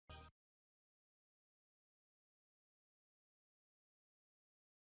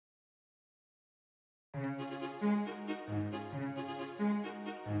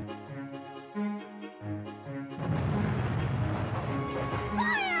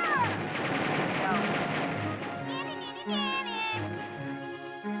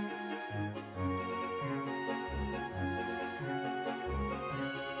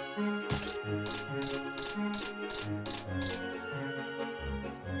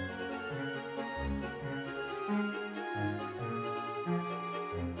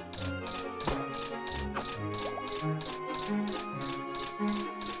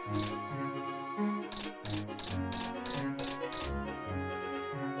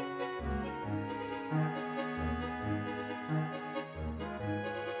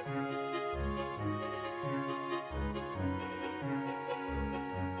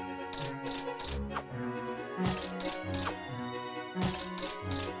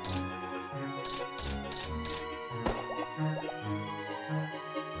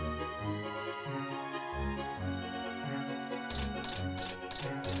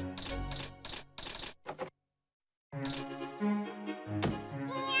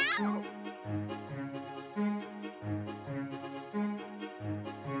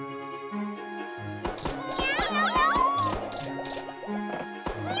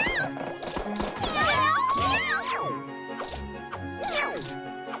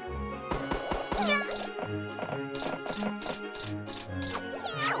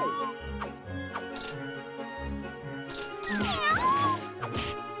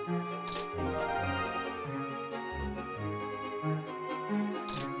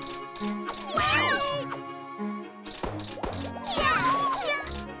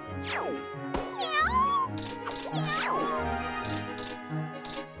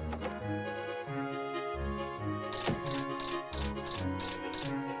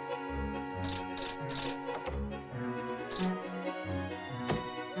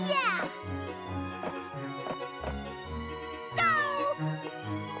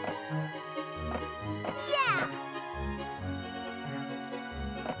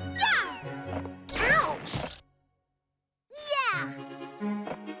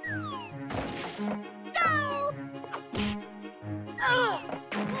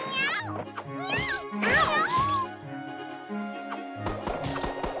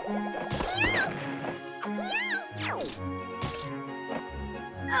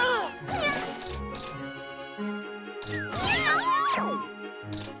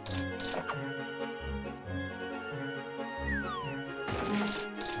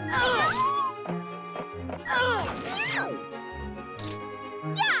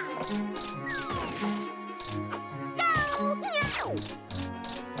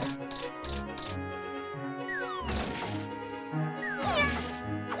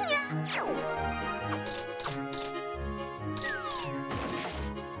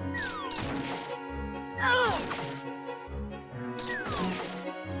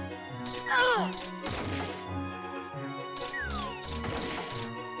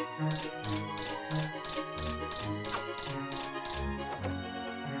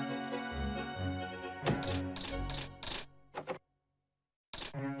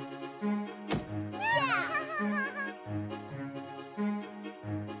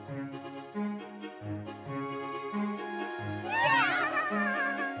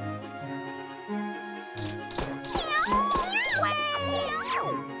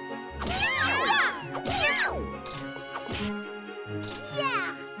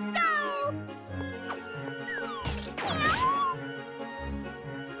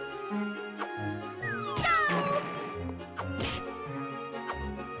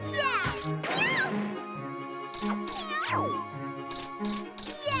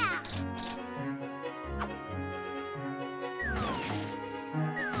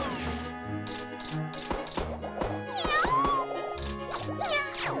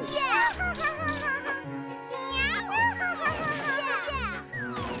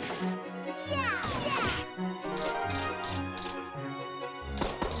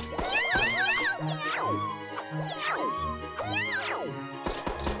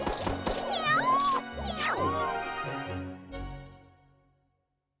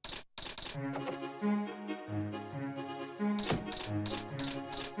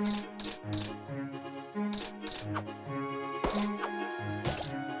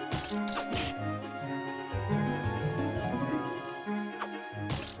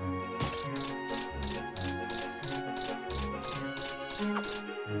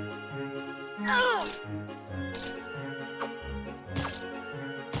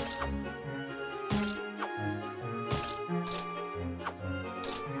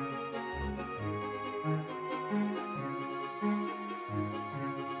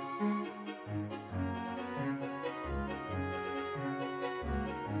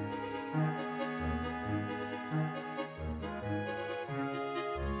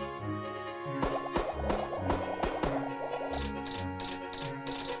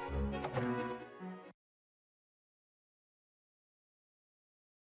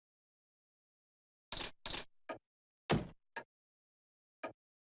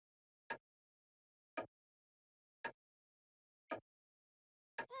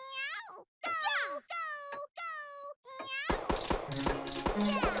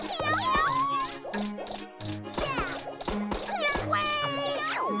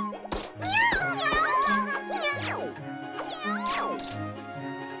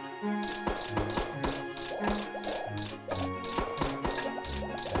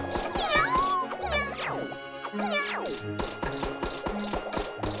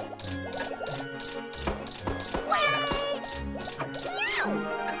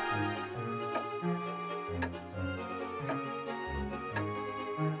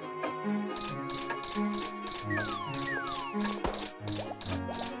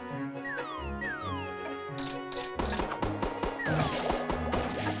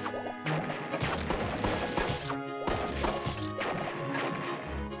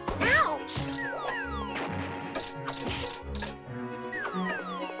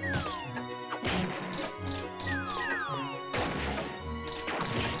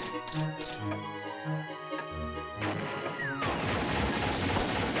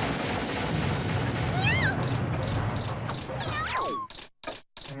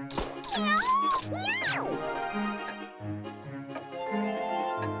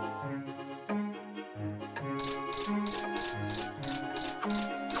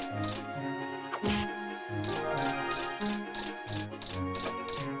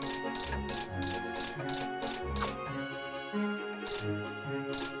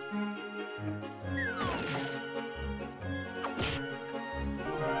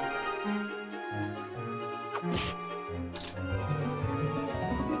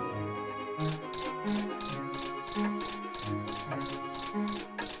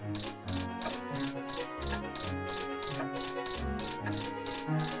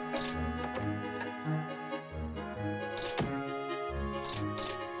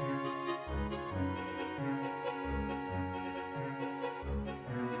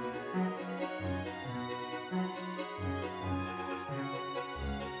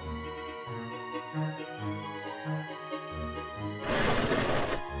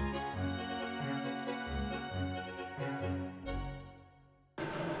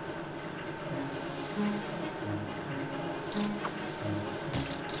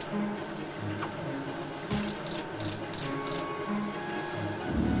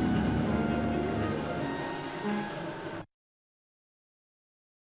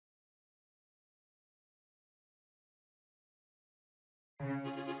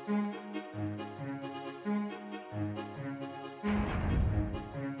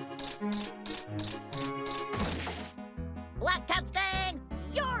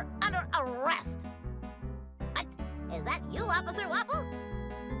Officer Waffle?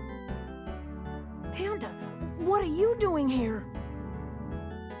 Panda, what are you doing here?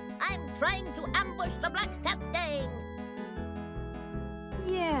 I'm trying to ambush the Black Cats gang.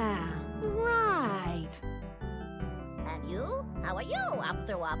 Yeah, right. And you? How are you,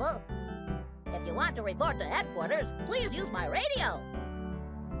 Officer Wobble? If you want to report to headquarters, please use my radio.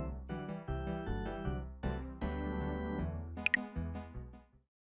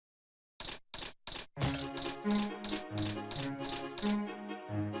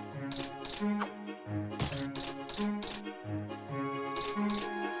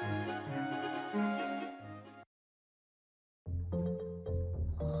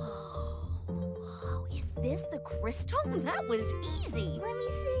 Is this the crystal? That was easy. Let me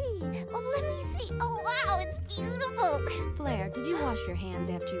see. Oh, let me see. Oh, wow, it's beautiful. Flair, did you wash your hands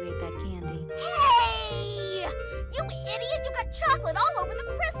after you ate that candy? Hey! You idiot! You got chocolate all over the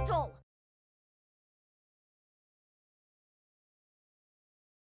crystal!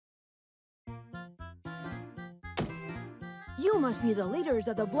 You must be the leaders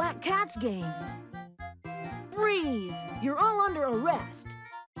of the Black Cats gang. Freeze! You're all under arrest.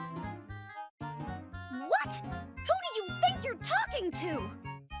 What? Who do you think you're talking to?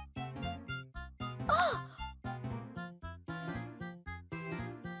 Oh!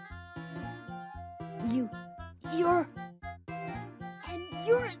 You're... And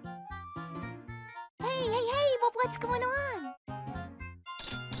you're... Hey, what's going on?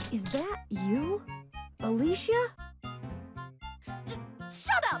 Is that you? Alicia?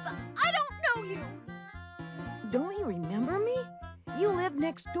 Shut up! I don't know you! Don't you remember me? You lived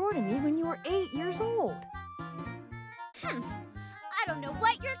next door to me when you were 8 years old. I don't know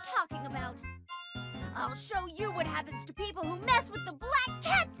what you're talking about. I'll show you what happens to people who mess with the Black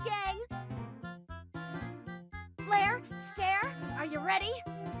Cats gang! Flair, Stare, are you ready?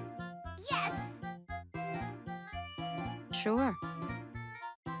 Yes! Sure.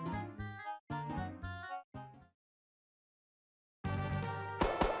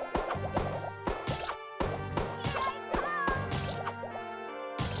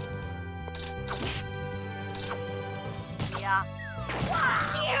 Yeah.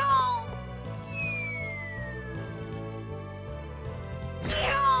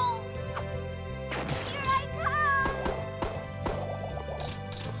 Here I come!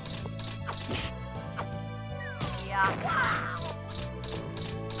 Yeah. Wow!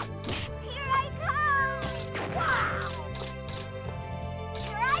 Here I come! Wow!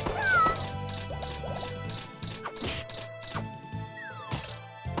 Here I come!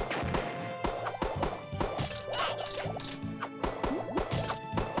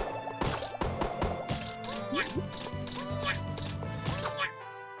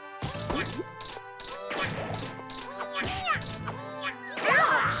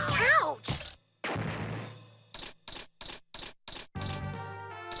 Ouch!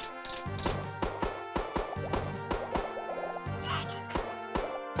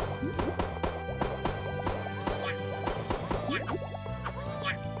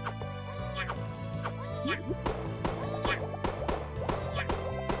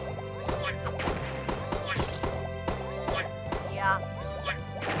 Yeah.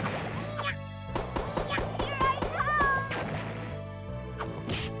 Here I come!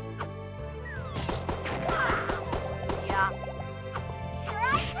 Wow! Yeah. Here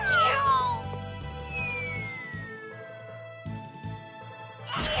I come!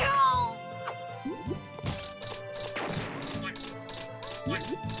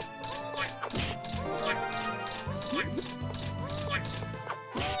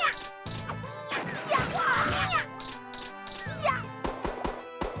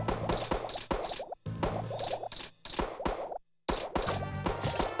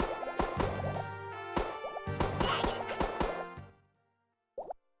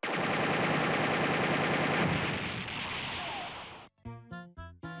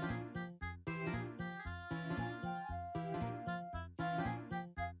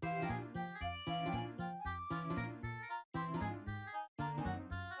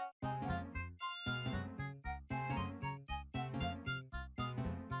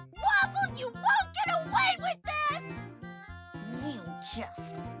 Waffle, you won't get away with this! You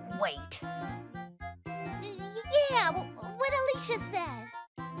just wait. Yeah, what Alicia said.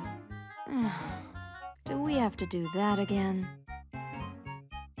 Do we have to do that again?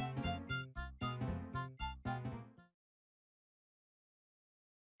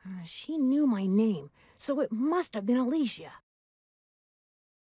 She knew my name, so it must have been Alicia.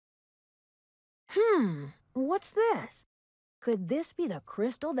 What's this? Could this be the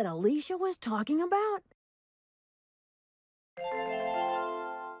crystal that Alicia was talking about?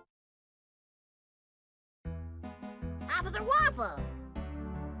 Officer Waffle.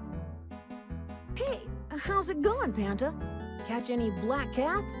 Hey, how's it going, Panta? Catch any black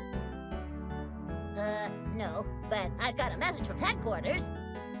cats? No, but I've got a message from headquarters.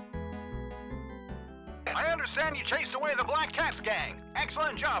 I understand you chased away the Black Cats gang.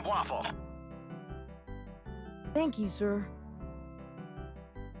 Excellent job, Waffle. Thank you, sir.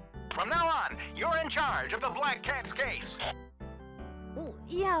 From now on, you're in charge of the Black Cats case. Well,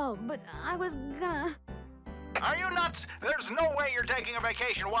 yeah, but I was gonna... Are you nuts? There's no way you're taking a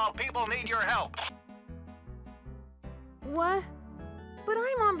vacation while people need your help. What? But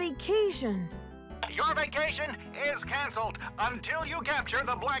I'm on vacation. Your vacation is canceled until you capture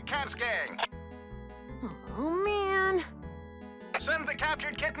the Black Cats gang. Oh, man. Send the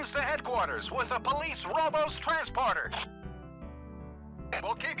captured kittens to headquarters with a police Robos transporter.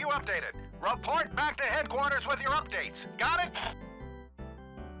 We'll keep you updated. Report back to headquarters with your updates. Got it?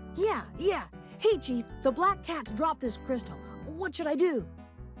 Yeah. Hey, Chief, the black cats dropped this crystal. What should I do?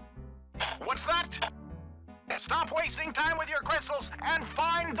 What's that? Stop wasting time with your crystals and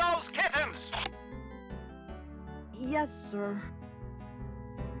find those kittens! Yes, sir.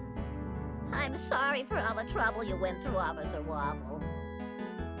 I'm sorry for all the trouble you went through, Officer Waffle.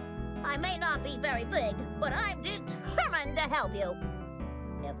 I may not be very big, but I'm determined to help you.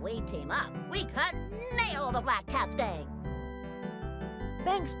 If we team up, we can nail the Black Cats gang.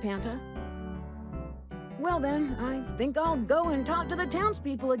 Thanks, Panta. Well then, I think I'll go and talk to the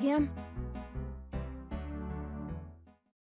townspeople again.